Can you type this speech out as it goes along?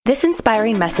This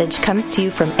inspiring message comes to you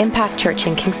from Impact Church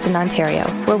in Kingston, Ontario,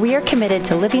 where we are committed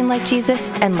to living like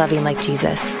Jesus and loving like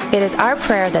Jesus. It is our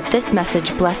prayer that this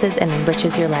message blesses and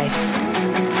enriches your life.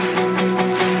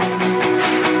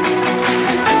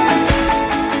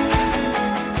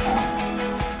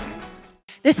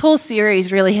 This whole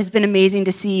series really has been amazing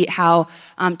to see how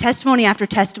testimony after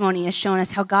testimony has shown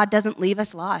us how God doesn't leave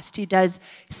us lost. He does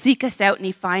seek us out and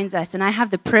He finds us. And I have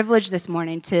the privilege this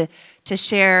morning to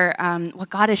share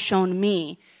what God has shown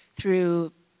me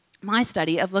through my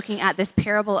study of looking at this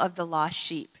parable of the lost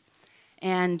sheep.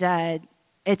 And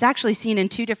it's actually seen in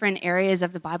two different areas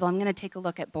of the Bible. I'm going to take a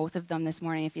look at both of them this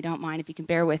morning, if you don't mind, if you can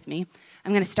bear with me.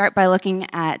 I'm going to start by looking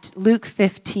at Luke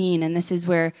 15, and this is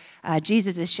where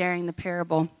Jesus is sharing the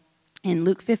parable in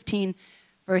Luke 15,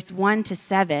 verse 1 to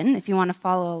 7. If you want to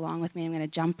follow along with me, I'm going to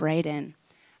jump right in.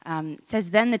 It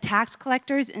says, "Then the tax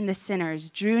collectors and the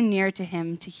sinners drew near to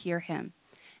him to hear him.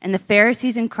 And the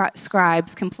Pharisees and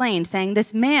scribes complained, saying,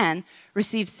 'This man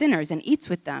receives sinners and eats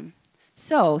with them.'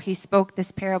 So he spoke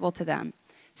this parable to them,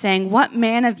 saying, 'What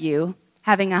man of you,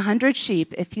 having 100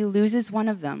 sheep, if he loses one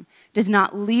of them, does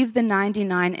not leave the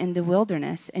 99 in the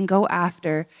wilderness and go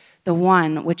after the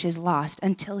one which is lost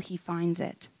until he finds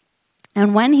it?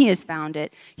 And when he has found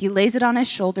it, he lays it on his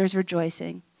shoulders,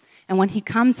 rejoicing. And when he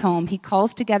comes home, he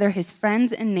calls together his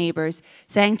friends and neighbors,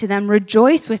 saying to them,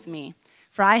 "Rejoice with me,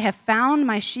 for I have found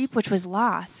my sheep which was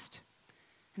lost."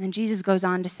 And then Jesus goes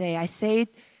on to say, "I say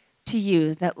to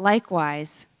you that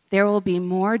likewise there will be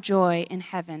more joy in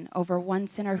heaven over one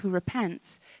sinner who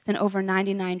repents than over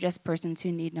 99 just persons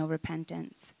who need no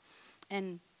repentance."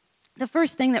 And the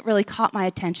first thing that really caught my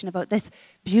attention about this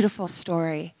beautiful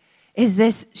story is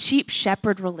this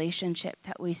sheep-shepherd relationship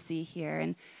that we see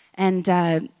here. And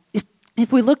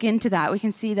if we look into that, we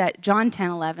can see that John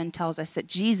 10:11 tells us that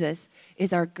Jesus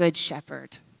is our good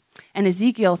shepherd. And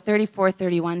Ezekiel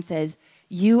 34:31 says,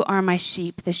 "You are my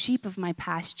sheep, the sheep of my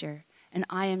pasture, and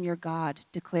I am your God,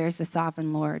 declares the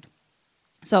sovereign Lord."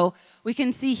 So we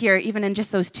can see here, even in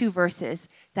just those two verses,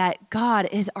 that God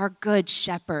is our good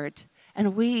shepherd,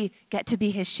 and we get to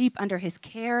be his sheep under his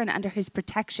care and under his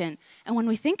protection. And when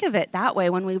we think of it that way,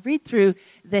 when we read through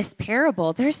this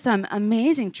parable, there's some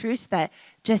amazing truths that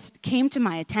just came to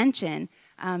my attention,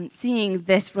 seeing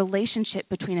this relationship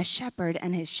between a shepherd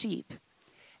and his sheep.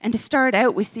 And to start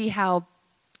out, we see how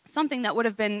something that would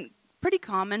have been pretty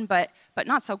common, but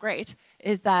not so great,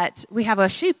 is that we have a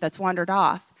sheep that's wandered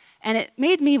off. And it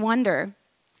made me wonder,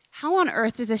 how on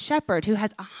earth does a shepherd who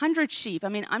has 100 sheep, I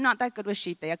mean, I'm not that good with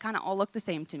sheep, they kind of all look the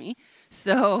same to me,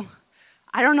 so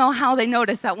I don't know how they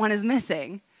notice that one is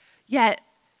missing. Yet,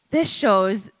 this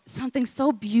shows something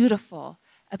so beautiful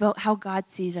about how God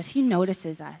sees us. He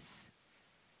notices us.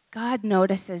 God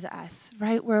notices us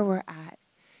right where we're at.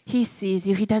 He sees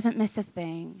you. He doesn't miss a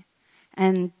thing.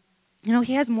 And you know,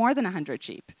 he has more than 100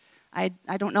 sheep. I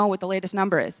don't know what the latest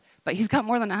number is, but he's got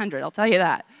more than 100, I'll tell you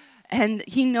that. And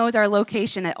he knows our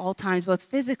location at all times, both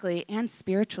physically and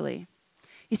spiritually.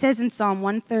 He says in Psalm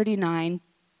 139,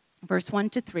 verse 1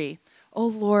 to 3, "O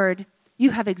Lord,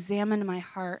 you have examined my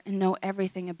heart and know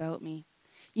everything about me.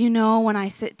 You know when I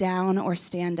sit down or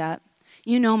stand up.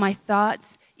 You know my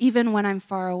thoughts, even when I'm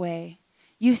far away.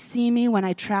 You see me when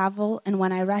I travel and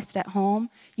when I rest at home.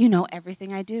 You know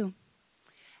everything I do."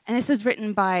 And this was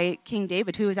written by King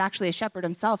David, who was actually a shepherd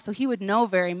himself, so he would know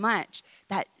very much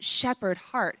that shepherd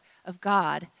heart of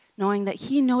God, knowing that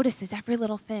he notices every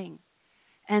little thing.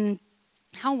 And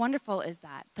how wonderful is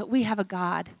that we have a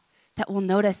God that will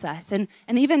notice us. And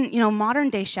even, modern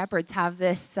day shepherds have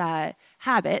this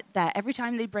habit that every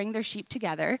time they bring their sheep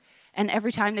together, and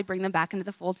every time they bring them back into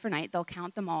the fold for night, they'll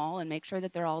count them all and make sure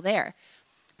that they're all there.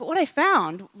 But what I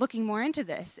found, looking more into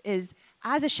this, is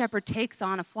as a shepherd takes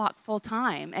on a flock full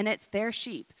time, and it's their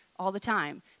sheep all the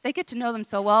time, they get to know them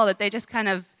so well that they just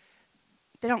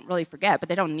they don't really forget, but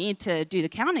they don't need to do the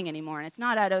counting anymore. And it's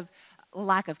not out of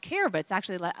lack of care, but it's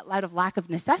actually out of lack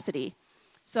of necessity.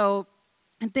 So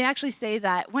they actually say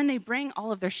that when they bring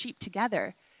all of their sheep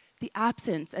together, the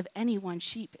absence of any one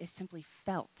sheep is simply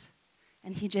felt.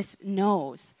 And he just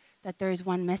knows that there is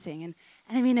one missing. And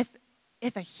I mean,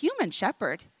 if a human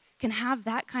shepherd can have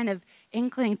that kind of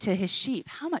inkling to his sheep,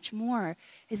 how much more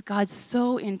is God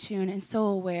so in tune and so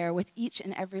aware with each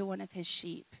and every one of his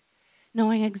sheep,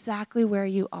 knowing exactly where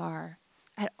you are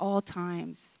at all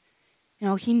times.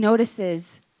 He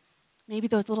notices maybe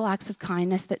those little acts of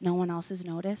kindness that no one else has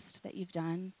noticed that you've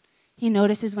done. He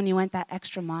notices when you went that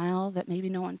extra mile that maybe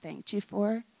no one thanked you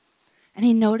for. And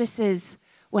he notices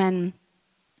when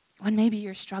maybe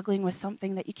you're struggling with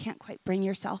something that you can't quite bring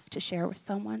yourself to share with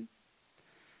someone.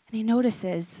 And he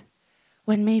notices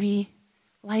when maybe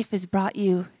life has brought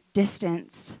you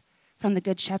distanced from the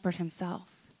Good Shepherd himself.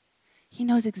 He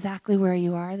knows exactly where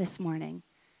you are this morning.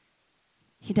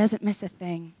 He doesn't miss a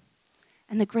thing.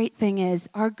 And the great thing is,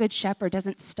 our Good Shepherd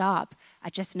doesn't stop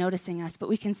at just noticing us, but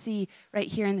we can see right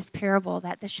here in this parable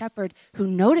that the shepherd who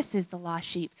notices the lost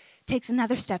sheep takes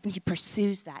another step and he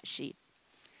pursues that sheep.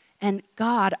 And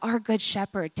God, our Good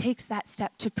Shepherd, takes that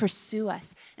step to pursue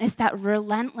us. And it's that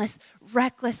relentless,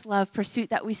 reckless love pursuit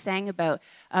that we sang about.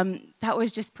 That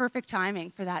was just perfect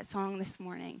timing for that song this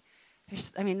morning.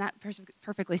 That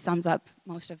perfectly sums up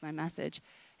most of my message.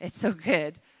 It's so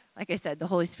good. Like I said, the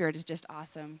Holy Spirit is just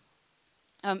awesome.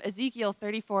 Ezekiel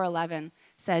 34:11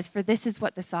 says, "For this is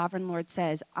what the sovereign Lord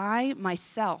says, I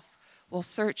myself will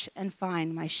search and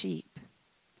find my sheep."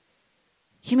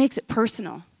 He makes it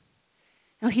personal.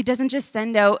 No, he doesn't just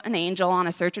send out an angel on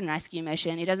a search and rescue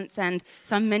mission. He doesn't send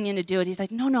some minion to do it. He's like,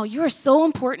 no, you are so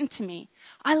important to me.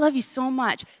 I love you so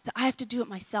much that I have to do it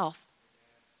myself.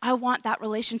 I want that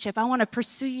relationship. I want to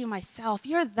pursue you myself.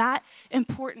 You're that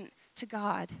important to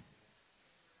God.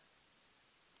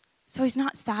 So he's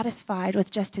not satisfied with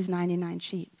just his 99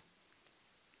 sheep.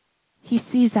 He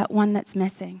sees that one that's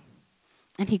missing,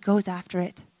 and he goes after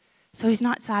it. So he's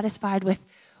not satisfied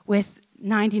with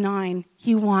 99.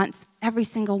 He wants every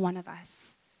single one of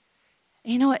us.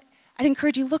 And you know what? I'd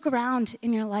encourage you, look around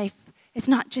in your life. It's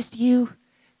not just you.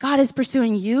 God is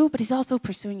pursuing you, but he's also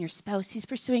pursuing your spouse. He's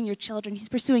pursuing your children. He's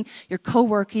pursuing your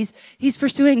co-work. He's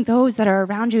pursuing those that are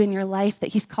around you in your life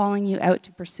that he's calling you out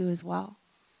to pursue as well.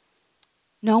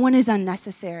 No one is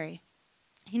unnecessary.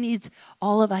 He needs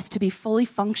all of us to be fully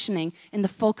functioning in the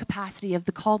full capacity of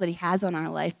the call that he has on our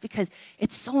life because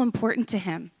it's so important to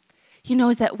him. He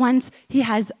knows that once he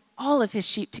has all of his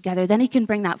sheep together, then he can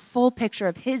bring that full picture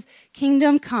of his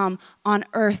kingdom come on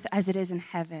earth as it is in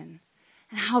heaven.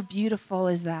 And how beautiful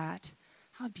is that?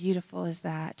 How beautiful is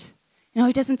that? You know,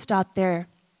 he doesn't stop there.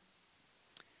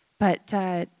 But,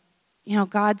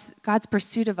 God's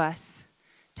pursuit of us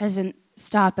doesn't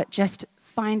stop at just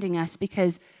finding us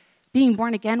because being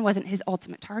born again wasn't his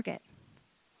ultimate target.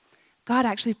 God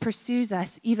actually pursues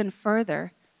us even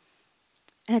further.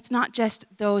 And it's not just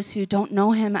those who don't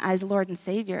know him as Lord and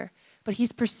Savior, but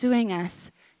he's pursuing us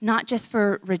not just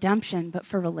for redemption, but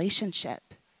for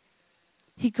relationship.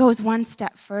 He goes one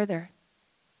step further.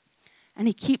 And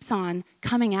he keeps on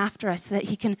coming after us so that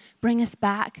he can bring us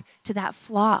back to that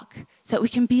flock, so that we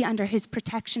can be under his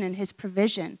protection and his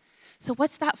provision. So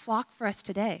what's that flock for us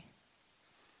today?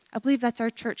 I believe that's our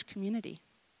church community.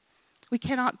 We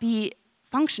cannot be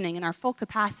functioning in our full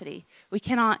capacity. We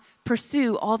cannot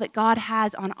pursue all that God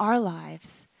has on our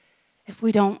lives if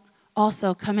we don't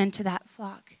also come into that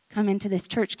flock, come into this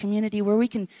church community where we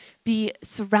can be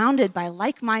surrounded by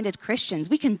like-minded Christians.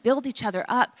 We can build each other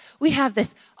up. We have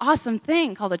this awesome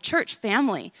thing called a church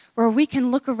family where we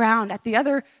can look around at the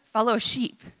other fellow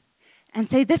sheep and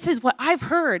say, this is what I've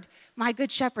heard my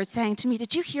good shepherd saying to me.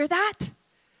 Did you hear that?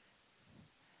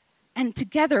 And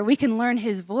together we can learn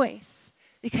his voice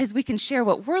because we can share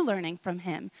what we're learning from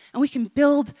him. And we can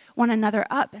build one another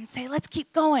up and say, let's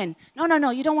keep going.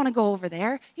 No, you don't want to go over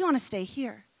there. You want to stay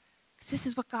here because this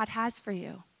is what God has for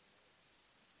you.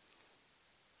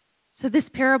 So this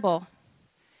parable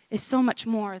is so much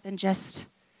more than just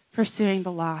pursuing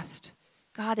the lost.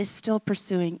 God is still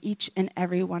pursuing each and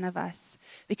every one of us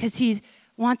because he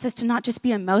wants us to not just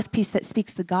be a mouthpiece that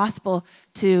speaks the gospel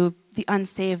to the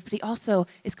unsaved, but he also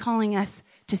is calling us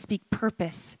to speak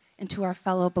purpose into our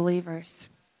fellow believers.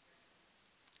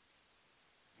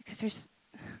 Because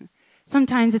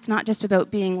sometimes it's not just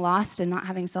about being lost and not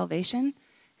having salvation.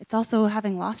 It's also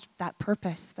having lost that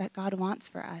purpose that God wants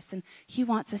for us. And he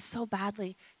wants us so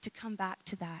badly to come back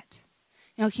to that.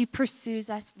 You know, he pursues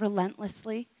us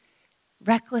relentlessly,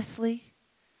 recklessly.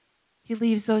 He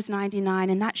leaves those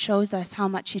 99, and that shows us how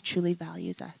much he truly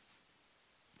values us.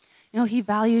 You know, he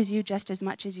values you just as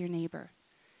much as your neighbor,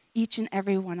 each and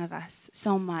every one of us,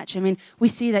 so much. I mean, we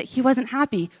see that he wasn't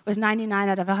happy with 99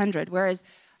 out of 100, whereas,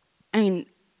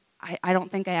 I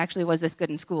don't think I actually was this good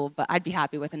in school, but I'd be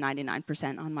happy with a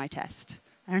 99% on my test.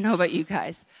 I don't know about you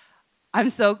guys. I'm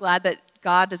so glad that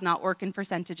God does not work in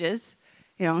percentages.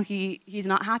 You know, he's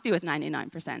not happy with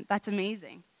 99%. That's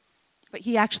amazing. But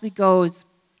he actually goes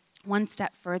one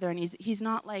step further, and he's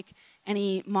not like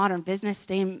any modern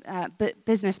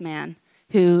businessman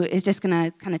who is just going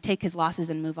to kind of take his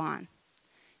losses and move on.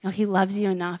 You know, he loves you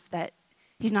enough that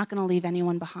he's not going to leave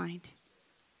anyone behind.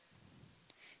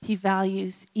 He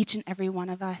values each and every one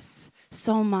of us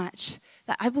so much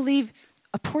that I believe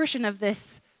a portion of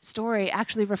this story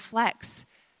actually reflects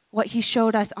what he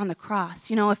showed us on the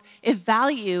cross. You know, if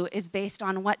value is based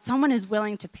on what someone is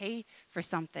willing to pay for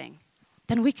something,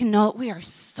 then we can know that we are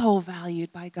so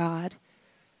valued by God.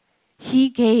 He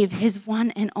gave his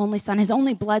one and only son, his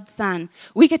only blood son.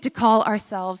 We get to call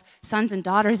ourselves sons and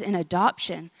daughters in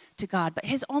adoption to God, but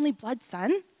his only blood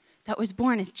son that was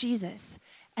born is Jesus.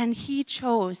 And he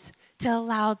chose to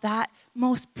allow that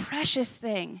most precious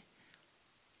thing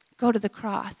go to the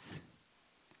cross.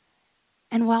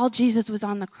 And while Jesus was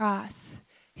on the cross,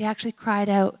 he actually cried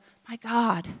out, "My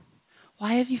God,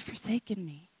 why have you forsaken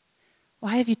me?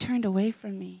 Why have you turned away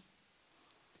from me?"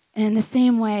 And in the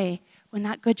same way, when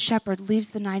that good shepherd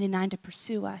leaves the 99 to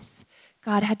pursue us,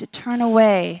 God had to turn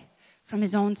away from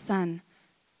his own son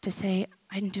to say,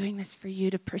 "I'm doing this for you,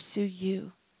 to pursue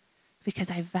you, because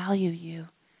I value you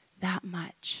that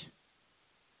much.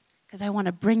 Because I want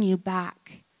to bring you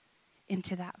back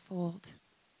into that fold."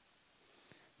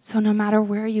 So no matter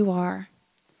where you are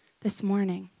this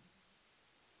morning,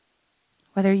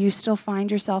 whether you still find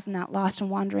yourself in that lost and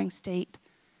wandering state,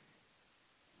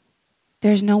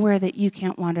 there's nowhere that you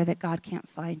can't wander that God can't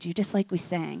find you. Just like we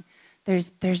sang,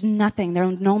 there's nothing,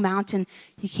 there's no mountain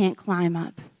he can't climb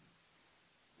up.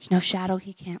 There's no shadow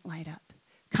he can't light up.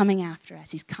 Coming after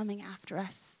us. He's coming after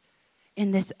us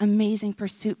in this amazing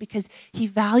pursuit because he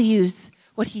values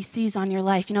what he sees on your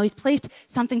life. You know, he's placed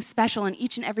something special in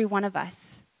each and every one of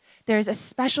us. There's a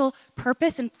special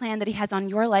purpose and plan that he has on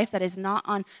your life that is not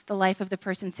on the life of the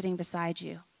person sitting beside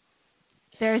you.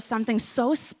 There is something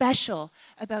so special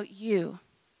about you.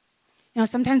 You know,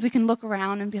 sometimes we can look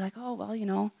around and be like, "Oh, well, you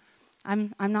know,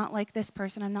 I'm not like this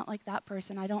person. I'm not like that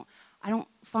person. I don't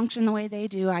function the way they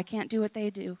do. I can't do what they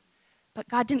do." But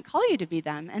God didn't call you to be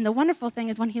them. And the wonderful thing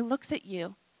is when he looks at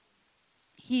you,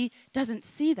 he doesn't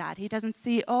see that. He doesn't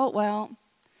see, "Oh, well,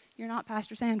 you're not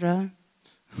Pastor Sandra.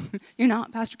 You're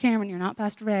not Pastor Cameron. You're not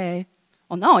Pastor Ray."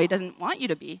 Well, no, he doesn't want you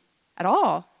to be at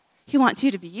all. He wants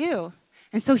you to be you.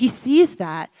 And so he sees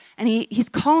that, and he's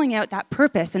calling out that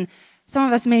purpose. And some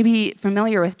of us may be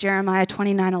familiar with Jeremiah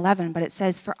 29:11, but it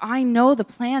says, "For I know the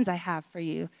plans I have for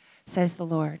you, says the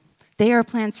Lord. They are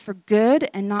plans for good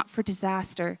and not for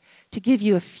disaster, to give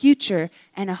you a future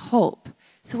and a hope."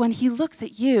 So when he looks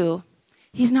at you,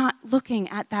 he's not looking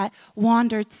at that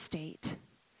wandered state.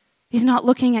 He's not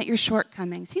looking at your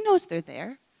shortcomings. He knows they're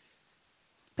there.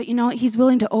 But you know, he's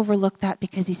willing to overlook that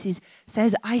because he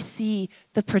says, "I see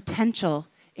the potential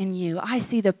in you. I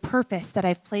see the purpose that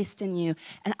I've placed in you.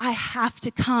 And I have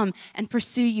to come and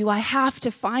pursue you. I have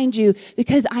to find you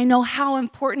because I know how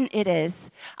important it is.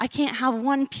 I can't have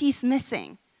one piece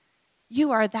missing.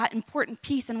 You are that important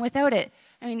piece, and without it,"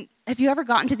 I mean, have you ever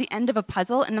gotten to the end of a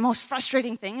puzzle and the most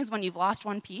frustrating thing is when you've lost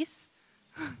one piece?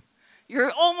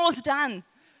 You're almost done.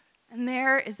 And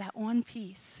there is that one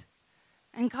piece.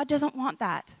 And God doesn't want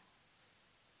that.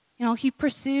 You know, he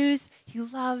pursues, he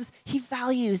loves, he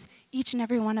values each and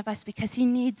every one of us because he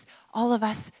needs all of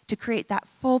us to create that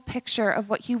full picture of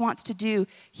what he wants to do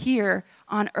here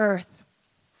on earth.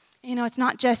 You know, it's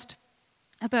not just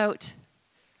about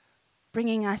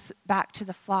bringing us back to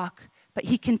the flock, but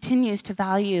he continues to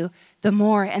value the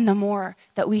more and the more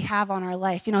that we have on our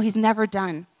life. You know, he's never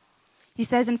done. He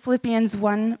says in Philippians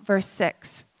 1, verse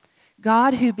 6,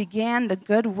 "God who began the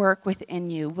good work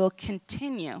within you will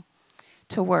continue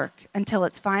to work until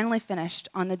it's finally finished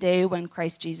on the day when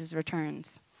Christ Jesus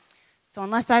returns." So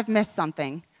unless I've missed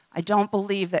something, I don't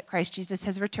believe that Christ Jesus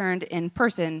has returned in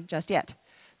person just yet.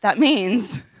 That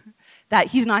means that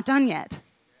he's not done yet,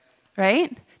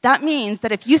 right? That means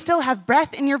that if you still have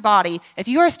breath in your body, if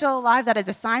you are still alive, that is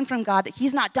a sign from God that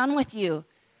he's not done with you.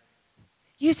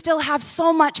 You still have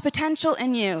so much potential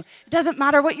in you. It doesn't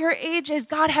matter what your age is.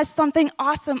 God has something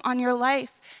awesome on your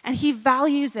life, and he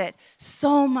values it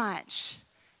so much.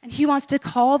 And he wants to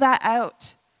call that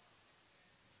out.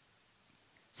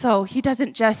 So he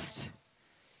doesn't just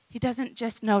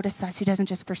notice us. He doesn't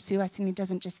just pursue us, and he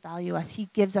doesn't just value us. He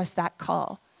gives us that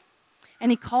call. And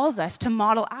he calls us to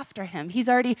model after him. He's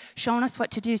already shown us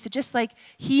what to do. So just like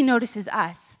he notices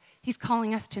us, he's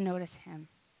calling us to notice him.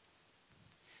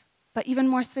 But even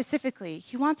more specifically,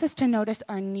 he wants us to notice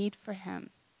our need for him.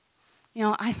 You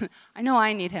know, I know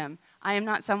I need him. I am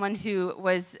not someone who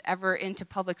was ever into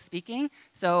public speaking.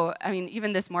 So, I mean,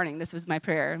 even this morning, this was my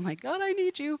prayer. I'm like, "God, I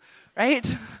need you,"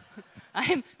 right?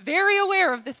 I'm very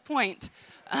aware of this point.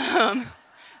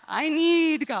 I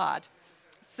need God.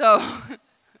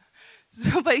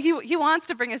 But he wants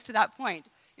to bring us to that point.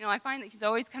 You know, I find that he's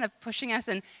always kind of pushing us,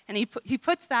 and he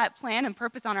puts that plan and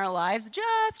purpose on our lives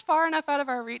just far enough out of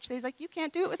our reach that he's like, "You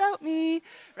can't do it without me,"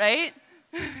 right?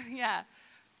 Yeah.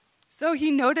 So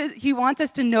he wants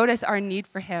us to notice our need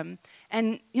for him.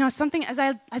 And, you know, something, as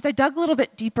I dug a little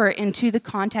bit deeper into the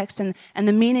context and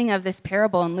the meaning of this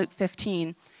parable in Luke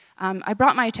 15, I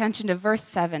brought my attention to verse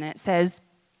 7. It says,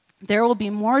 "There will be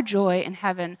more joy in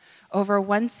heaven over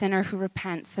one sinner who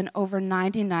repents than over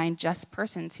 99 just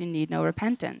persons who need no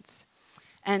repentance."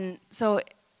 And so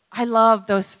I love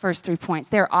those first 3 points.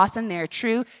 They're awesome. They're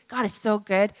true. God is so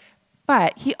good.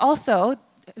 But he also,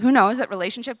 who knows that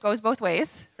relationship goes both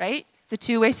ways, right? It's a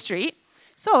two-way street.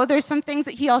 So there's some things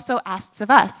that he also asks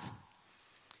of us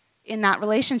in that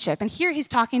relationship. And here he's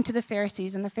talking to the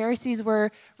Pharisees, and the Pharisees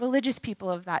were religious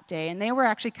people of that day, and they were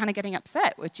actually kind of getting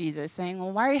upset with Jesus, saying,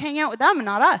 well, why are you hanging out with them and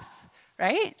not us,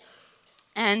 right?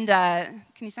 And can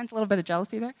you sense a little bit of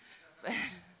jealousy there?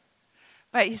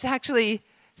 But he's actually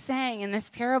saying in this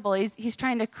parable, he's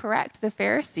trying to correct the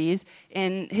Pharisees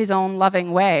in his own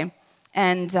loving way.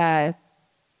 And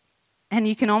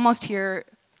you can almost hear,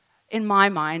 in my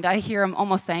mind, I hear him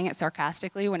almost saying it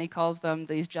sarcastically when he calls them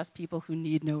these just people who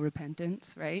need no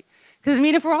repentance, right? Because, I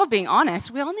mean, if we're all being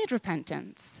honest, we all need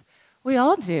repentance. We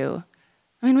all do.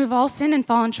 I mean, we've all sinned and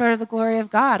fallen short of the glory of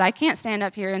God. I can't stand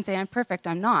up here and say I'm perfect.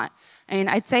 I'm not. I mean,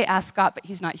 I'd say ask Scott, but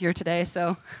he's not here today,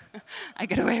 so I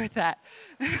get away with that.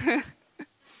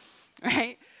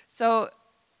 Right? So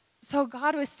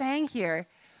God was saying here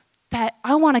that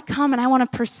I want to come and I want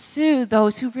to pursue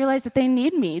those who realize that they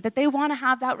need me, that they want to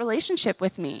have that relationship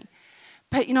with me.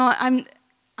 But, you know, I'm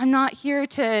not here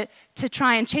to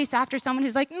try and chase after someone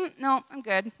who's like, no, I'm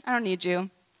good. I don't need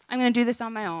you. I'm going to do this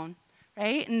on my own,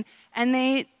 right? And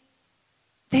they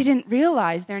didn't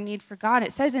realize their need for God.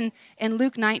 It says in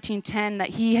Luke 19:10 that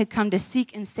he had come to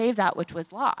seek and save that which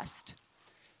was lost.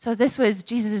 So this was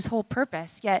Jesus' whole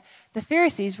purpose, yet the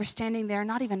Pharisees were standing there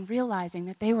not even realizing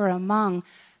that they were among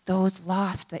those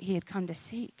lost that he had come to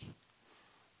seek.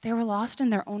 They were lost in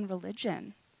their own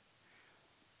religion.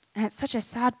 And it's such a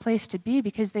sad place to be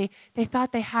because they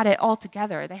thought they had it all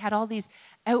together. They had all these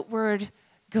outward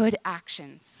good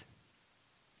actions.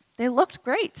 They looked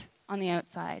great on the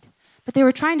outside, but they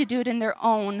were trying to do it in their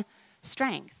own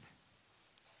strength.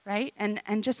 Right?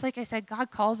 And just like I said, God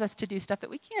calls us to do stuff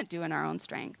that we can't do in our own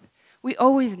strength. We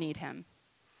always need him.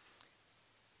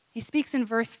 He speaks in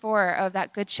verse 4 of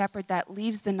that good shepherd that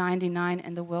leaves the 99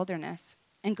 in the wilderness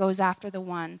and goes after the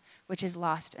one which is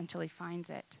lost until he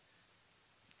finds it.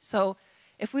 So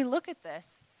if we look at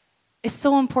this, it's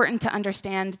so important to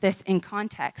understand this in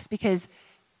context because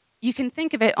you can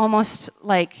think of it almost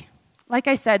like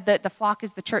I said, that the flock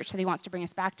is the church that he wants to bring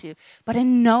us back to. But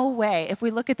in no way, if we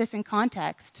look at this in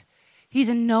context, he's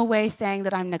in no way saying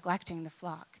that I'm neglecting the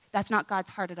flock. That's not God's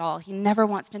heart at all. He never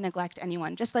wants to neglect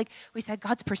anyone. Just like we said,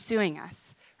 God's pursuing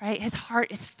us, right? His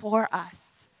heart is for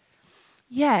us.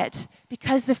 Yet,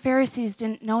 because the Pharisees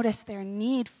didn't notice their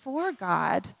need for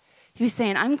God, he was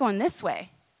saying, I'm going this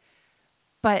way.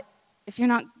 But if you're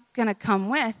not going to come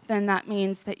with, then that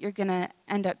means that you're going to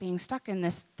end up being stuck in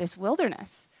this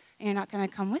wilderness. And you're not going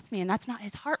to come with me. And that's not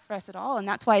his heart for us at all. And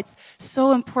that's why it's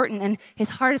so important. And his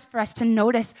heart is for us to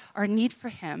notice our need for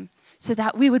him so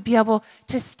that we would be able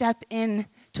to step in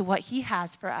to what he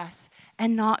has for us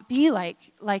and not be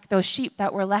like those sheep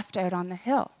that were left out on the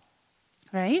hill,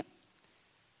 right?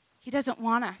 He doesn't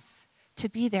want us to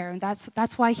be there. And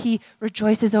that's why he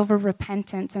rejoices over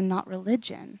repentance and not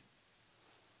religion.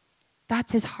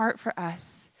 That's his heart for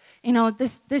us. You know,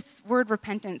 this word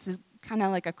repentance is kind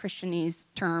of like a Christianese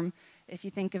term, if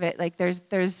you think of it. Like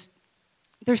there's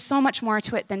so much more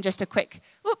to it than just a quick,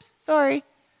 oops, sorry.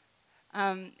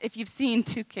 If you've seen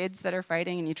two kids that are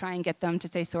fighting and you try and get them to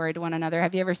say sorry to one another,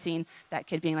 have you ever seen that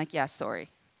kid being like, yeah,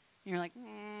 sorry? And you're like,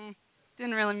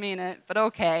 didn't really mean it, but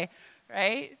okay,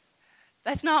 right?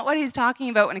 That's not what he's talking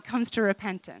about when it comes to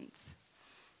repentance.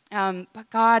 But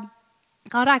God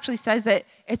actually says that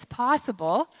it's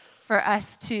possible for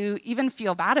us to even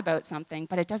feel bad about something,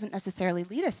 but it doesn't necessarily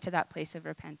lead us to that place of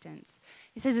repentance.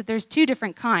 He says that there's two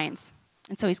different kinds,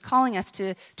 and so he's calling us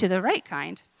to the right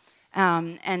kind.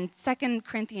 And 2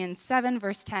 Corinthians 7,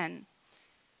 verse 10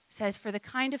 says, "For the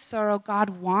kind of sorrow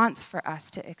God wants for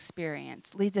us to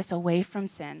experience leads us away from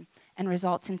sin and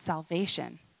results in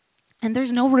salvation. And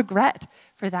there's no regret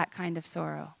for that kind of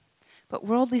sorrow. But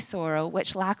worldly sorrow,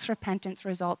 which lacks repentance,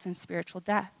 results in spiritual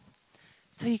death."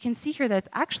 So you can see here that it's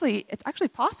actually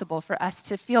possible for us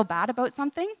to feel bad about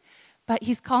something, but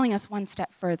he's calling us one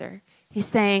step further. He's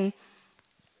saying,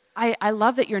 I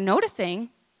love that you're noticing,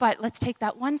 but let's take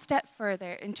that one step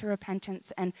further into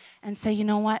repentance and say, you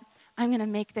know what? I'm going to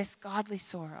make this godly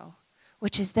sorrow,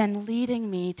 which is then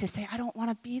leading me to say, I don't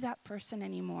want to be that person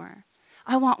anymore.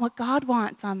 I want what God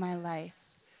wants on my life.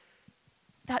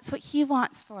 That's what he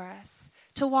wants for us,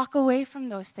 to walk away from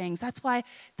those things. That's why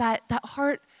that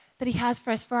heart that he has for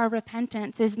us for our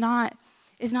repentance is not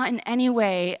is not in any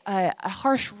way a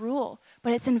harsh rule,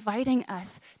 but it's inviting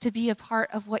us to be a part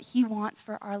of what he wants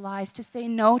for our lives, to say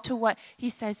no to what he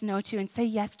says no to and say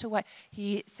yes to what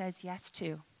he says yes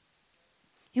to.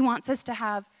 He wants us to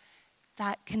have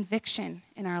that conviction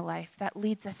in our life that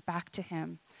leads us back to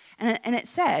him. And it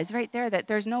says right there that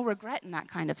there's no regret in that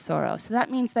kind of sorrow. So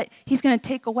that means that he's going to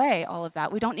take away all of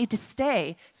that. We don't need to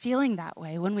stay feeling that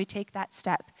way when we take that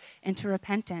step into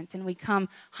repentance and we come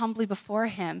humbly before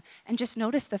him and just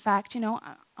notice the fact,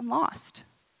 I'm lost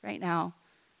right now.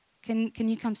 Can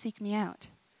you come seek me out?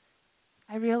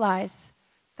 I realize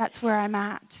that's where I'm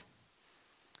at.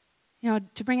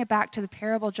 To bring it back to the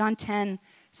parable, John 10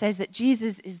 says that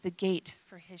Jesus is the gate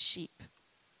for his sheep.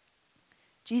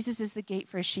 Jesus is the gate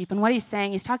for his sheep. And what he's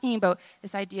saying, he's talking about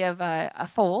this idea of a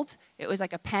fold. It was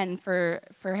like a pen for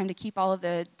him to keep all of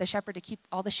the shepherd to keep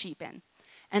all the sheep in.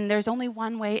 And there's only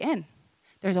one way in.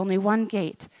 There's only one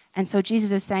gate. And so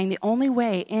Jesus is saying the only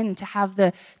way in to have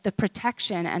the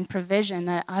protection and provision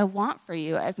that I want for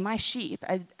you as my sheep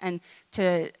and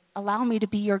to allow me to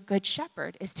be your good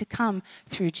shepherd is to come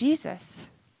through Jesus,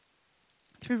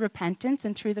 through repentance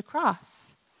and through the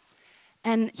cross.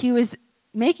 And he was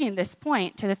making this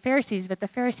point to the Pharisees, but the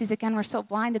Pharisees, again, were so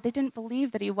blinded, they didn't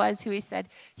believe that he was who he said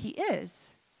he is.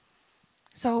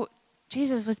 So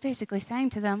Jesus was basically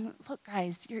saying to them, look,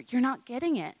 guys, you're not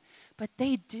getting it, but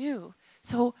they do.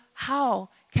 So how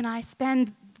can I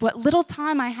spend what little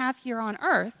time I have here on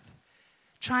earth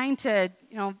trying to,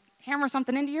 hammer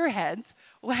something into your heads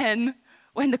when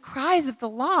the cries of the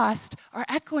lost are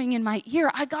echoing in my ear?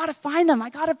 I got to find them. I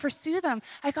got to pursue them.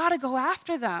 I got to go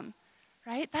after them.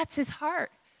 Right? That's his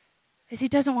heart. Because he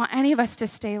doesn't want any of us to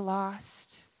stay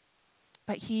lost.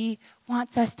 But he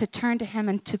wants us to turn to him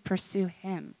and to pursue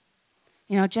him.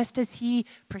 Just as he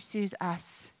pursues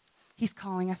us, he's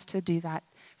calling us to do that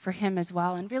for him as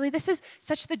well. And really, this is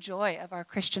such the joy of our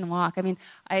Christian walk. I mean,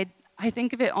 I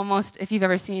think of it almost, if you've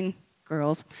ever seen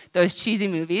Girls, those cheesy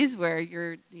movies where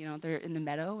they're in the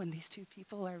meadow and these two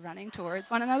people are running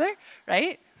towards one another,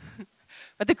 right?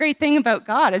 But the great thing about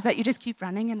God is that you just keep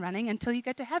running and running until you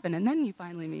get to heaven, and then you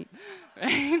finally meet,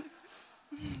 right?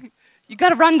 You got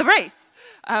to run the race.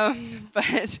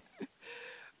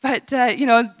 But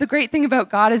the great thing about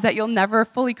God is that you'll never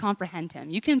fully comprehend him.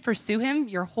 You can pursue him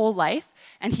your whole life,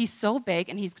 and he's so big,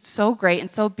 and he's so great,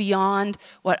 and so beyond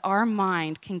what our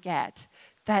mind can get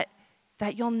that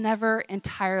you'll never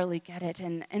entirely get it.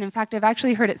 And in fact, I've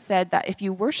actually heard it said that if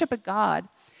you worship a God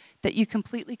that you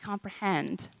completely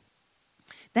comprehend,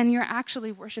 then you're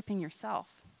actually worshiping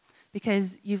yourself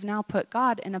because you've now put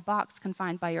God in a box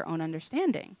confined by your own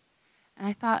understanding. And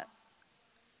I thought,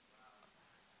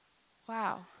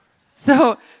 wow.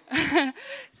 So it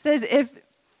says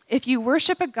if you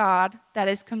worship a God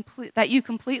that you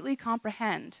completely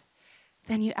comprehend,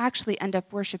 then you actually end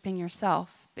up worshiping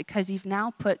yourself because you've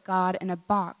now put God in a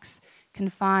box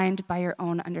confined by your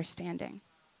own understanding.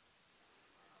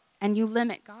 And you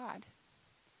limit God,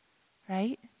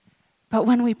 right? But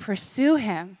when we pursue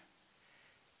him,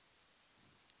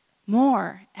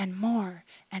 more and more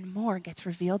and more gets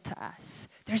revealed to us.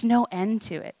 There's no end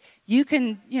to it. You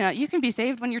can be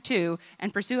saved when you're 2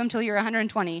 and pursue him till you're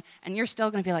 120, and you're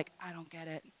still going to be like, I don't get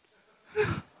it.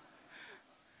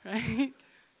 Right?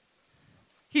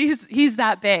 He's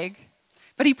that big.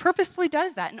 But he purposefully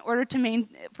does that in order to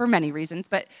for many reasons,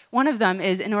 but one of them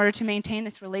is in order to maintain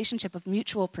this relationship of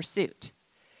mutual pursuit.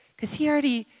 Because he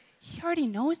already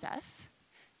knows us,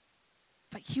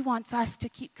 but he wants us to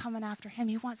keep coming after him.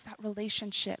 He wants that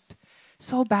relationship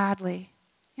so badly.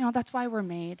 That's why we're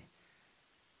made.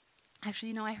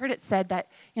 Actually, I heard it said that,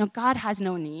 God has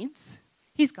no needs.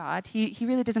 He's God. He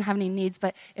really doesn't have any needs,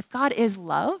 but if God is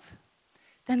love,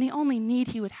 then the only need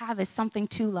he would have is something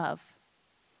to love.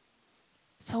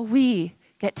 So we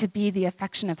get to be the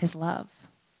affection of his love.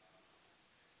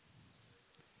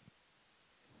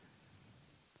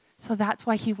 So that's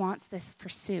why he wants this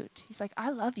pursuit. He's like,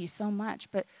 I love you so much,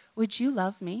 but would you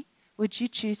love me? Would you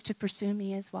choose to pursue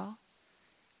me as well?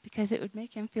 Because it would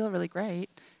make him feel really great,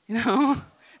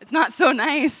 It's not so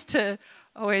nice to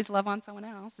always love on someone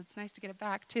else. It's nice to get it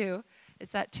back, too.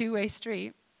 It's that two-way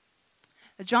street.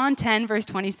 John 10, verse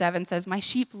 27 says, my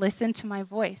sheep listen to my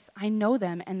voice. I know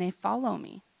them, and they follow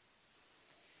me.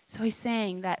 So he's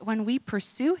saying that when we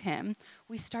pursue him,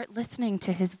 we start listening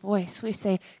to his voice. We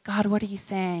say, God, what are you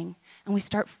saying? And we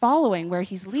start following where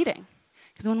he's leading.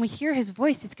 Because when we hear his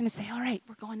voice, he's going to say, all right,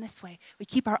 we're going this way. We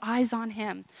keep our eyes on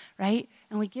him, right?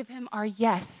 And we give him our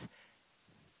yes,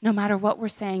 no matter what we're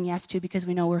saying yes to, because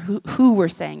we know who we're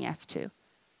saying yes to.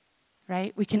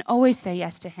 Right? We can always say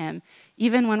yes to him,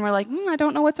 even when we're like, I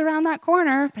don't know what's around that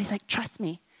corner. But he's like, trust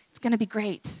me, it's going to be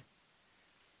great.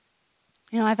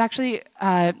 I've actually,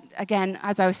 again,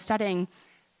 as I was studying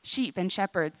sheep and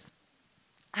shepherds,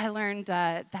 I learned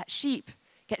that sheep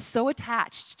get so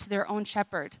attached to their own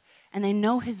shepherd, and they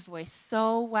know his voice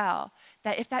so well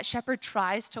that if that shepherd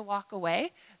tries to walk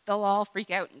away, they'll all freak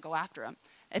out and go after him.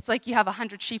 It's like you have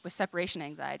 100 sheep with separation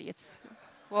anxiety. It's,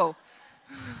 whoa.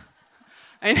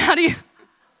 I mean,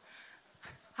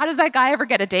 how does that guy ever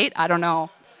get a date? I don't know.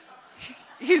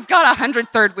 He's got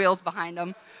 100 third wheels behind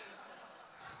him.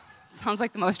 Sounds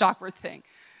like the most awkward thing.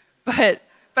 But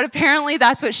apparently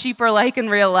that's what sheep are like in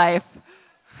real life.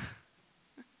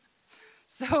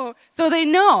 So they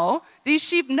know, these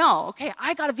sheep know, okay,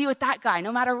 I got to be with that guy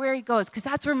no matter where he goes, because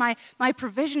that's where my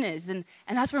provision is, and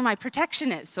that's where my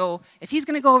protection is. So if he's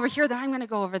going to go over here, then I'm going to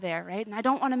go over there, right? And I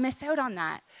don't want to miss out on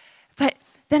that. But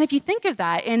then if you think of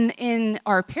that, in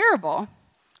our parable,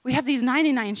 we have these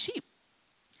 99 sheep.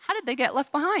 How did they get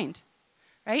left behind?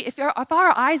 Right? If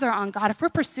our eyes are on God, if we're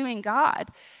pursuing God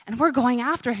and we're going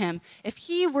after him, if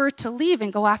he were to leave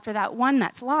and go after that one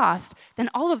that's lost, then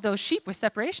all of those sheep with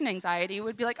separation anxiety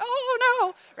would be like, oh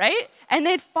no, right? And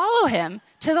they'd follow him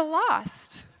to the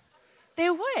lost. They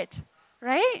would,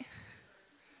 right?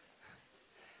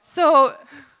 So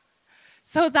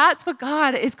that's what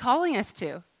God is calling us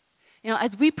to.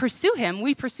 As we pursue him,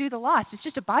 we pursue the lost. It's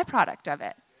just a byproduct of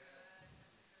it.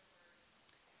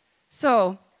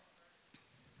 So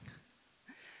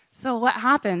what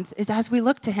happens is as we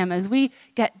look to him, as we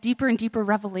get deeper and deeper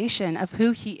revelation of who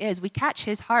he is, we catch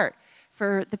his heart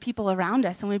for the people around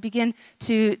us, and we begin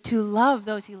to love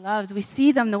those he loves. We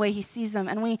see them the way he sees them,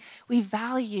 and we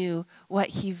value what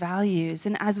he values.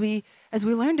 And as we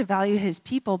learn to value his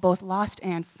people, both lost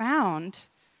and found,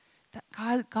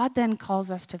 God then calls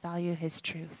us to value his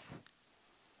truth.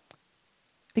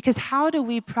 Because how do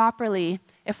we properly,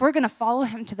 if we're going to follow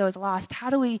him to those lost,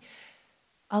 how do we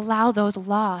allow those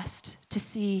lost to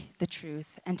see the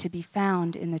truth and to be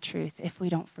found in the truth if we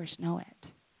don't first know it,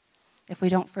 if we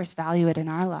don't first value it in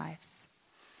our lives?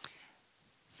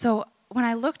 So when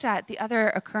I looked at the other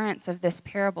occurrence of this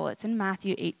parable, it's in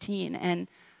Matthew 18, and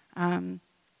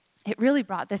it really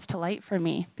brought this to light for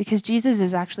me because Jesus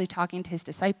is actually talking to his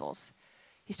disciples.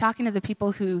 He's talking to the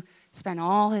people who spent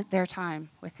all their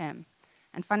time with him.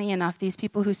 And funny enough, these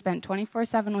people who spent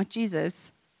 24/7 with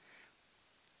Jesus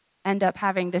end up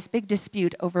having this big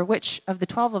dispute over which of the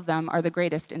 12 of them are the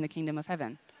greatest in the kingdom of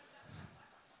heaven.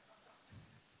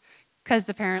 Because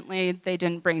apparently they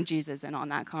didn't bring Jesus in on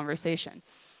that conversation.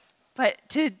 But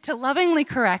to lovingly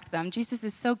correct them, Jesus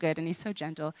is so good and he's so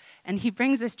gentle, and he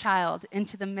brings this child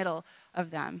into the middle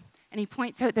of them. And he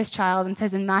points out this child and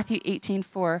says in Matthew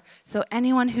 18:4, so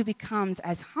anyone who becomes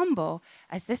as humble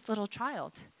as this little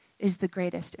child is the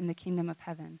greatest in the kingdom of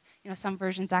heaven. Some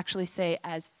versions actually say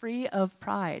as free of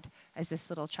pride as this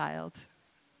little child.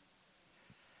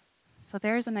 So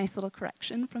there's a nice little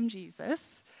correction from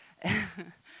Jesus.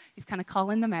 He's kind of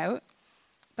calling them out.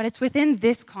 But it's within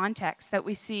this context that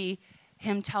we see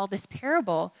him tell this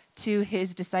parable to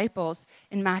his disciples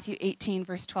in Matthew 18,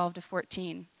 verse 12 to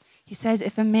 14. He says,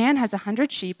 if a man has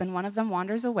 100 sheep and one of them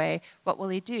wanders away, what will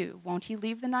he do? Won't he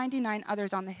leave the 99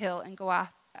 others on the hill and go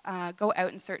out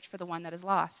and search for the one that is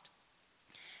lost?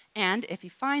 And if he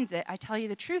finds it, I tell you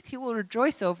the truth, he will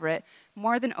rejoice over it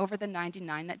more than over the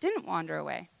 99 that didn't wander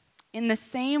away. In the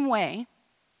same way,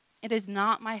 it is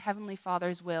not my heavenly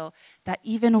Father's will that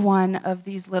even one of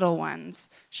these little ones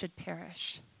should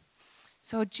perish.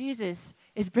 So Jesus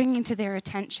is bringing to their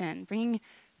attention, bringing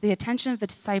the attention of the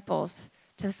disciples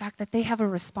to the fact that they have a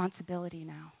responsibility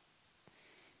now.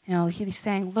 He's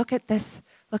saying, look at this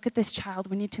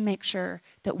child. We need to make sure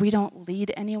that we don't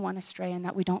lead anyone astray and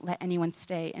that we don't let anyone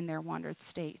stay in their wandered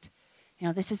state.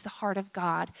 This is the heart of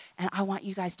God, and I want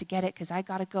you guys to get it because I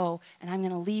got to go, and I'm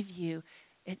going to leave you,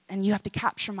 and you have to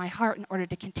capture my heart in order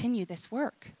to continue this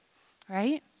work,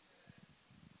 right?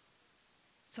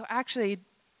 So actually,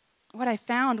 what I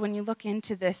found when you look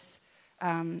into this,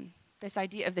 this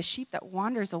idea of the sheep that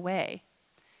wanders away,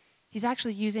 he's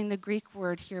actually using the Greek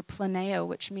word here, planeo,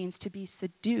 which means to be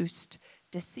seduced,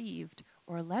 deceived,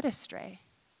 or led astray.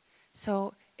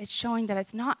 So it's showing that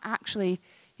it's not actually,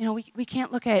 we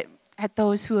can't look at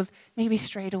those who have maybe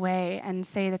strayed away and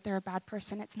say that they're a bad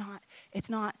person. It's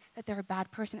not that they're a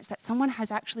bad person. It's that someone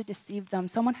has actually deceived them.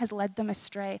 Someone has led them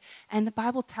astray. And the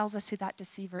Bible tells us who that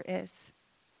deceiver is.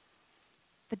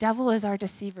 The devil is our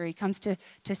deceiver. He comes to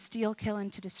steal, kill,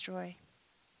 and to destroy.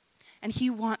 And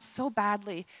he wants so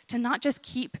badly to not just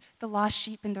keep the lost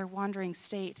sheep in their wandering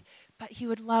state, but he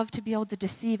would love to be able to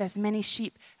deceive as many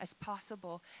sheep as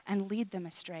possible and lead them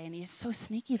astray. And he is so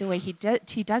sneaky the way he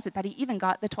does it that he even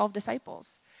got the 12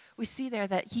 disciples. We see there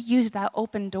that he used that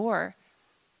open door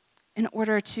in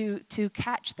order to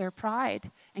catch their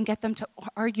pride and get them to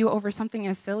argue over something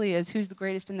as silly as who's the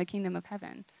greatest in the kingdom of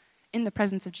heaven in the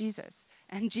presence of Jesus.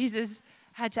 And Jesus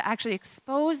had to actually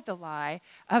expose the lie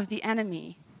of the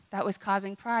enemy that was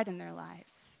causing pride in their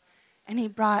lives. And he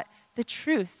brought the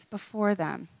truth before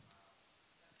them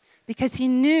because he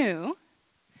knew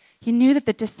that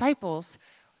the disciples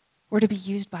were to be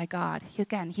used by God.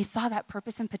 He saw that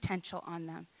purpose and potential on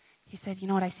them. He said, you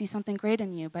know what, I see something great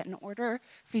in you, but in order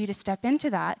for you to step into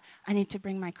that, I need to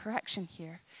bring my correction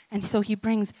here. And so he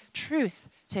brings truth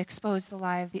to expose the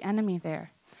lie of the enemy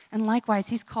there. And likewise,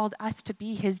 he's called us to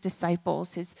be his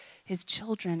disciples, his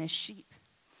children, his sheep,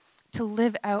 to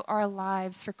live out our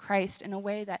lives for Christ in a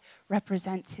way that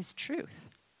represents his truth.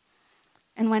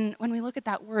 And when we look at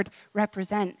that word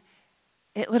represent,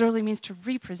 it literally means to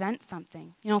represent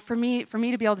something. You know, for me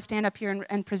to be able to stand up here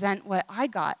and present what I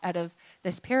got out of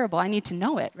this parable, I need to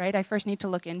know it, right? I first need to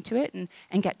look into it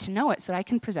and get to know it so that I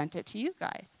can present it to you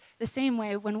guys. The same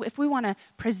way, if we want to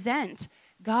present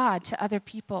God to other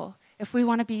people, if we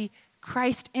want to be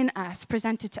Christ in us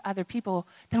presented to other people,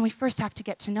 then we first have to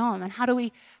get to know him. And how do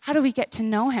we get to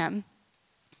know him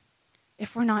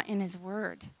if we're not in his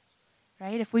word,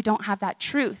 right? If we don't have that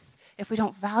truth, if we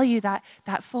don't value that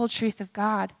full truth of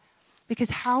God. Because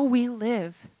how we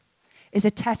live is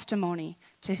a testimony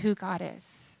to who God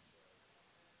is.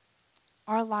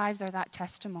 Our lives are that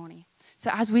testimony. So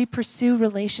as we pursue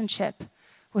relationship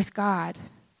with God,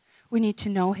 we need to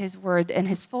know his word and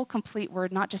his full, complete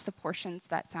word, not just the portions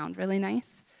that sound really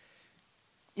nice.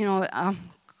 You know,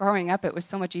 growing up, it was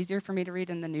so much easier for me to read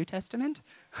in the New Testament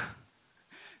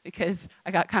because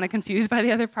I got kind of confused by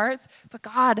the other parts. But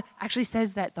God actually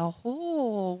says that the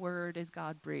whole word is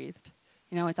God-breathed.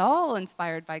 You know, it's all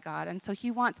inspired by God. And so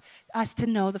he wants us to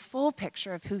know the full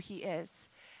picture of who he is.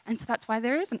 And so that's why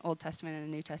there is an Old Testament and a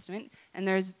New Testament. And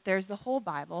there's the whole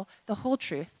Bible, the whole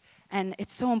truth. And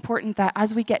it's so important that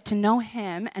as we get to know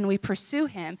him and we pursue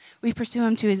him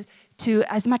to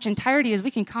as much entirety as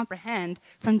we can comprehend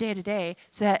from day to day,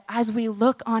 so that as we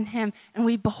look on him and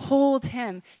we behold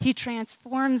him, he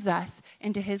transforms us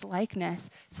into his likeness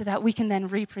so that we can then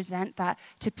represent that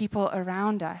to people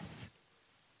around us.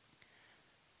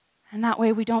 And that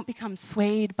way we don't become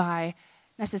swayed by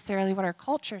necessarily what our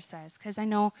culture says, because I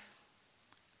know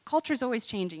culture is always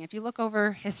changing. If you look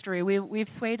over history, we've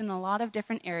swayed in a lot of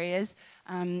different areas,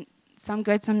 some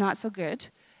good, some not so good.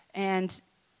 And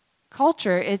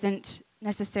culture isn't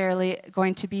necessarily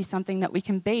going to be something that we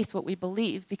can base what we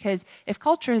believe, because if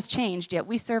culture has changed, yet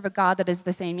we serve a God that is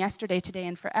the same yesterday, today,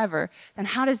 and forever, then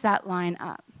how does that line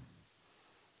up?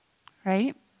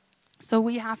 Right? So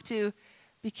we have to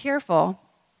be careful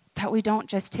that we don't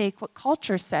just take what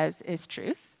culture says is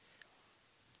truth,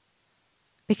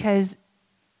 because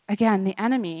again, the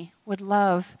enemy would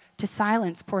love to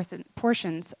silence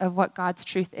portions of what God's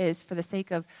truth is for the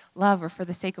sake of love or for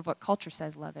the sake of what culture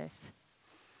says love is.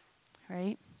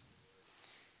 Right?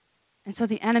 And so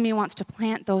the enemy wants to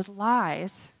plant those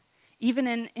lies, even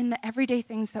in the everyday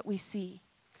things that we see,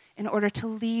 in order to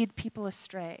lead people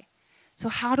astray. So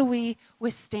how do we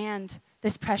withstand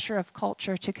this pressure of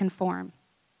culture to conform?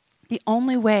 The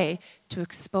only way to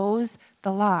expose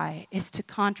the lie is to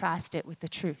contrast it with the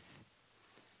truth.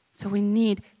 So we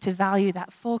need to value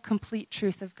that full, complete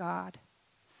truth of God.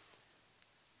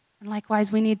 And likewise,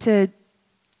 we need to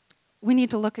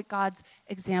look at God's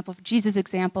example, Jesus'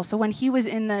 example. So when he was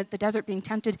in the desert being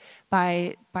tempted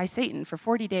by Satan for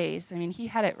 40 days, I mean, he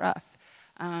had it rough.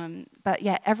 But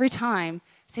yet every time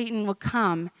Satan would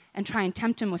come and try and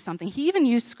tempt him with something, he even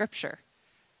used Scripture.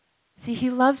 See, he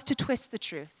loves to twist the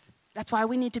truth. That's why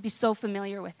we need to be so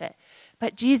familiar with it.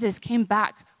 But Jesus came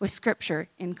back with Scripture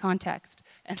in context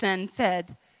and then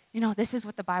said, you know, this is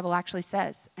what the Bible actually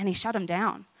says. And he shut him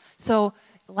down. So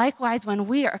likewise, when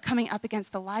we are coming up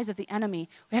against the lies of the enemy,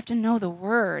 we have to know the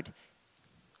word.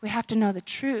 We have to know the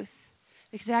truth.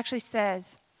 Because it actually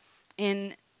says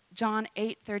in John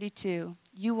 8:32,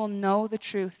 you will know the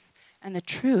truth, and the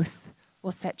truth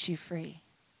will set you free.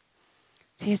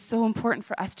 See, it's so important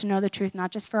for us to know the truth,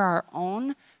 not just for our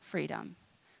own freedom,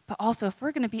 but also if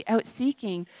we're going to be out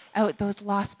seeking out those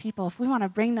lost people, if we want to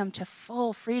bring them to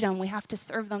full freedom, we have to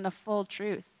serve them the full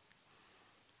truth.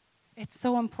 It's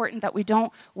so important that we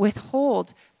don't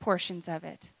withhold portions of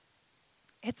it.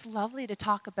 It's lovely to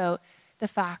talk about the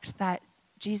fact that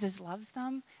Jesus loves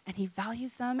them, and he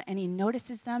values them, and he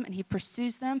notices them, and he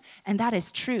pursues them, and that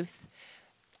is truth.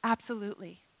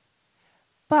 Absolutely.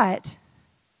 But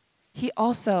he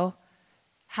also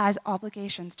has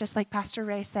obligations. Just like Pastor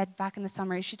Ray said back in the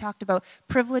summary, she talked about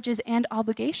privileges and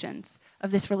obligations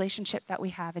of this relationship that we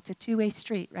have. It's a two-way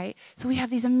street, right? So we have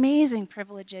these amazing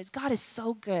privileges. God is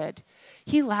so good.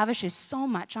 He lavishes so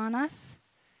much on us,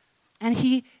 and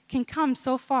he can come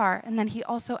so far, and then he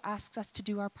also asks us to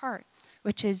do our part,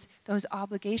 which is those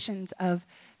obligations of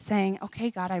saying, okay,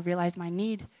 God, I realize my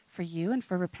need for you and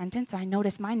for repentance. I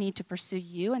notice my need to pursue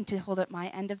you and to hold at my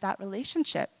end of that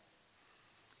relationship.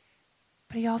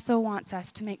 But he also wants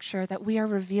us to make sure that we are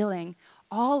revealing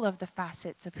all of the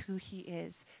facets of who he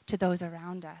is to those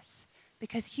around us,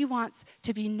 because he wants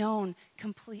to be known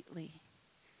completely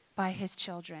by his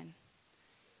children.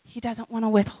 He doesn't want to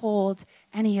withhold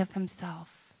any of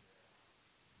himself.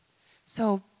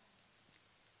 So,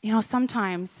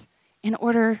 sometimes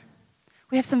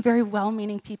we have some very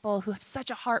well-meaning people who have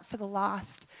such a heart for the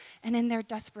lost, and in their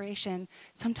desperation,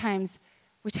 sometimes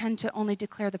we tend to only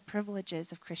declare the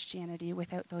privileges of Christianity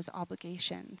without those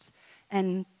obligations.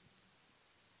 And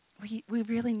we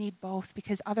really need both,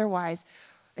 because otherwise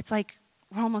it's like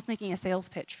we're almost making a sales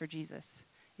pitch for Jesus,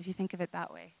 if you think of it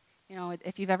that way.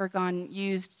 If you've ever gone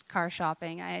used car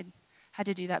shopping, I had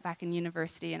to do that back in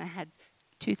university, and I had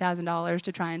 $2,000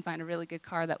 to try and find a really good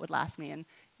car that would last me. And,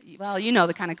 well,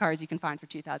 the kind of cars you can find for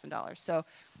 $2,000. So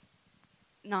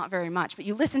not very much, but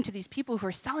you listen to these people who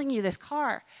are selling you this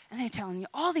car, and they're telling you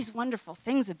all these wonderful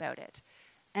things about it.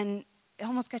 And it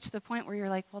almost gets to the point where you're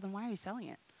like, well, then why are you selling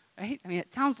it, right? I mean,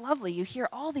 it sounds lovely. You hear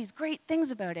all these great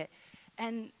things about it.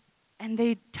 And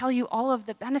they tell you all of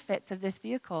the benefits of this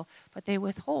vehicle, but they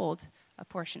withhold a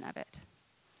portion of it.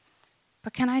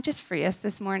 But can I just free us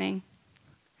this morning?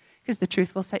 Because the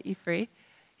truth will set you free.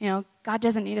 God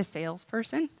doesn't need a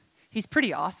salesperson. He's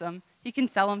pretty awesome. He can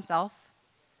sell himself.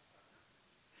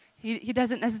 He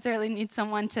doesn't necessarily need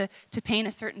someone to paint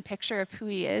a certain picture of who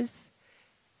he is,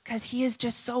 because he is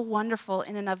just so wonderful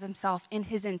in and of himself in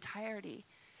his entirety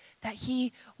that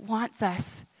he wants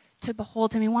us to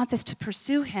behold him. He wants us to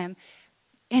pursue him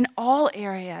in all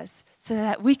areas so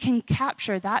that we can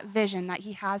capture that vision that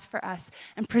he has for us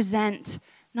and present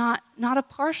not a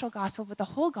partial gospel, but the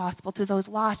whole gospel to those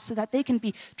lost so that they can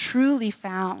be truly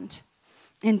found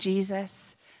in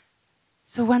Jesus.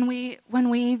 So when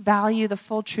we value the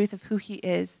full truth of who he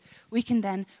is, we can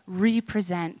then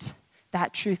represent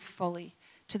that truth fully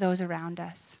to those around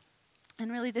us.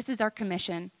 And really, this is our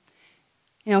commission.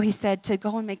 He said to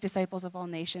go and make disciples of all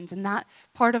nations. And that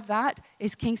part of that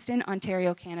is Kingston,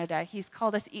 Ontario, Canada. He's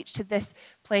called us each to this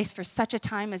place for such a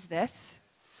time as this.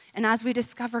 And as we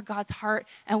discover God's heart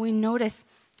and we notice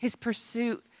his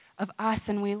pursuit of us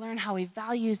and we learn how he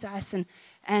values us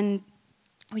and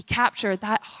we capture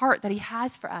that heart that he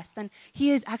has for us, then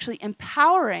he is actually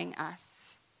empowering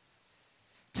us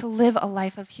to live a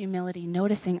life of humility,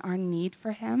 noticing our need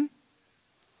for him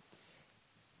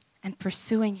and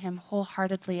pursuing him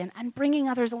wholeheartedly and bringing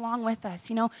others along with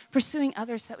us, pursuing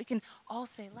others so that we can all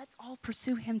say, let's all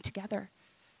pursue him together.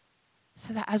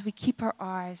 So that as we keep our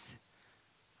eyes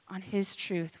on his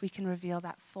truth, we can reveal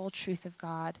that full truth of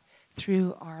God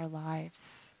through our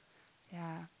lives.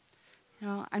 Yeah.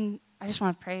 I just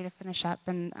want to pray to finish up.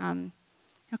 And,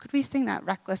 could we sing that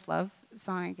Reckless Love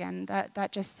song again?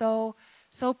 That just so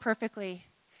perfectly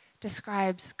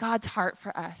describes God's heart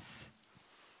for us.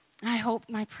 And I hope,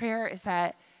 my prayer is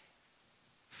that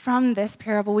from this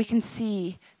parable, we can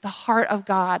see the heart of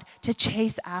God to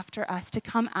chase after us, to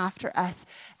come after us,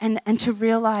 and to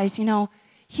realize,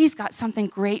 he's got something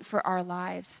great for our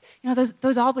lives.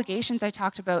 Those obligations I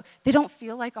talked about, they don't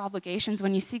feel like obligations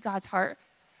when you see God's heart,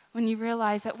 when you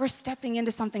realize that we're stepping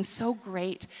into something so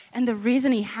great. And the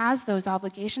reason he has those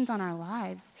obligations on our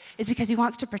lives is because he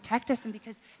wants to protect us and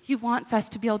because he wants us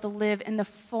to be able to live in the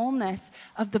fullness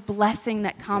of the blessing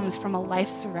that comes from a life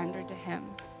surrendered to him.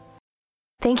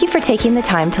 Thank you for taking the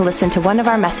time to listen to one of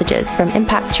our messages from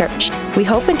Impact Church. We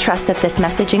hope and trust that this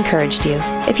message encouraged you.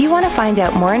 If you want to find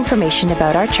out more information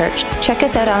about our church, check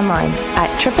us out online at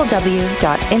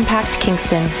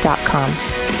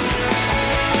www.impactkingston.com.